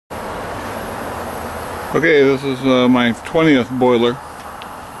Okay, this is my 20th boiler,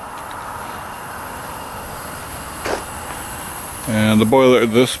 and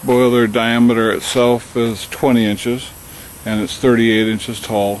this boiler diameter itself is 20 inches and it's 38 inches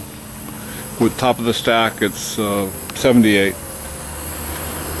tall. With top of the stack it's 78,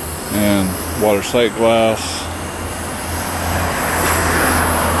 and water sight glass,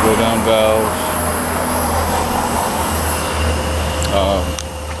 blow down valves,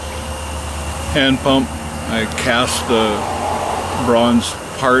 hand pump. I cast the bronze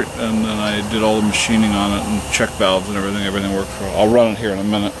part and then I did all the machining on it and check valves and everything. Everything worked for it. I'll run it here in a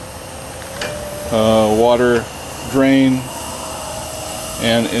minute. Water drain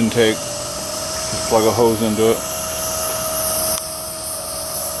and intake. Just plug a hose into it.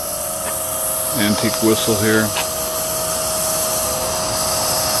 Antique whistle here.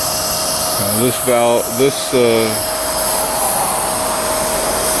 This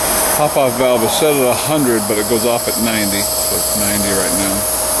pop-off valve is set at 100, but it goes off at 90, so it's 90 right now.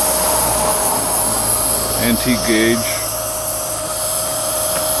 Antique gauge,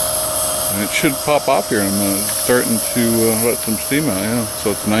 and it should pop off here in a minute. It's starting to let some steam out, yeah,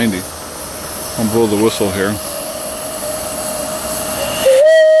 so it's 90. I'll blow the whistle here.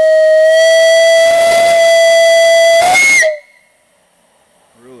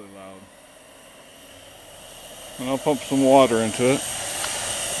 Really loud. And I'll pump some water into it.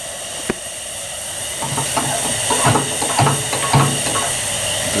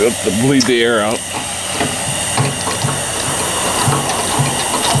 To bleed the air out.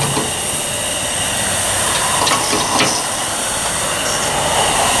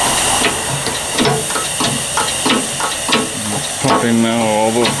 Pumping now.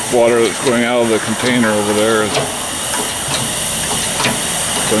 All the water that's going out of the container over there is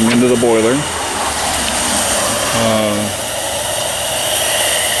going into the boiler.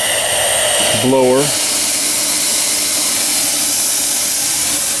 Blower.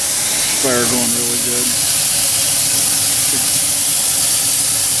 Fire going really good. Big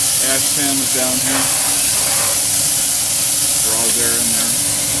ash pan is down here. Draws air in there.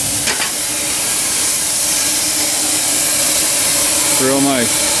 Real nice.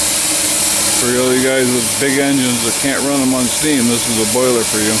 For all you guys with big engines that can't run them on steam, this is a boiler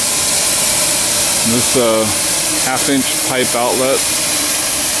for you. And this 1/2-inch pipe outlet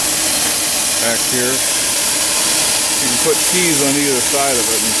back here. You can put keys on either side of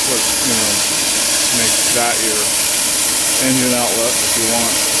it and put, make that your engine outlet if you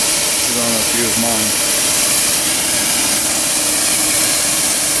want. You don't have to use mine.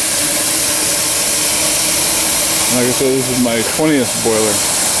 Like I said, this is my 20th boiler.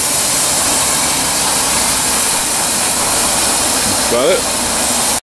 That's about it.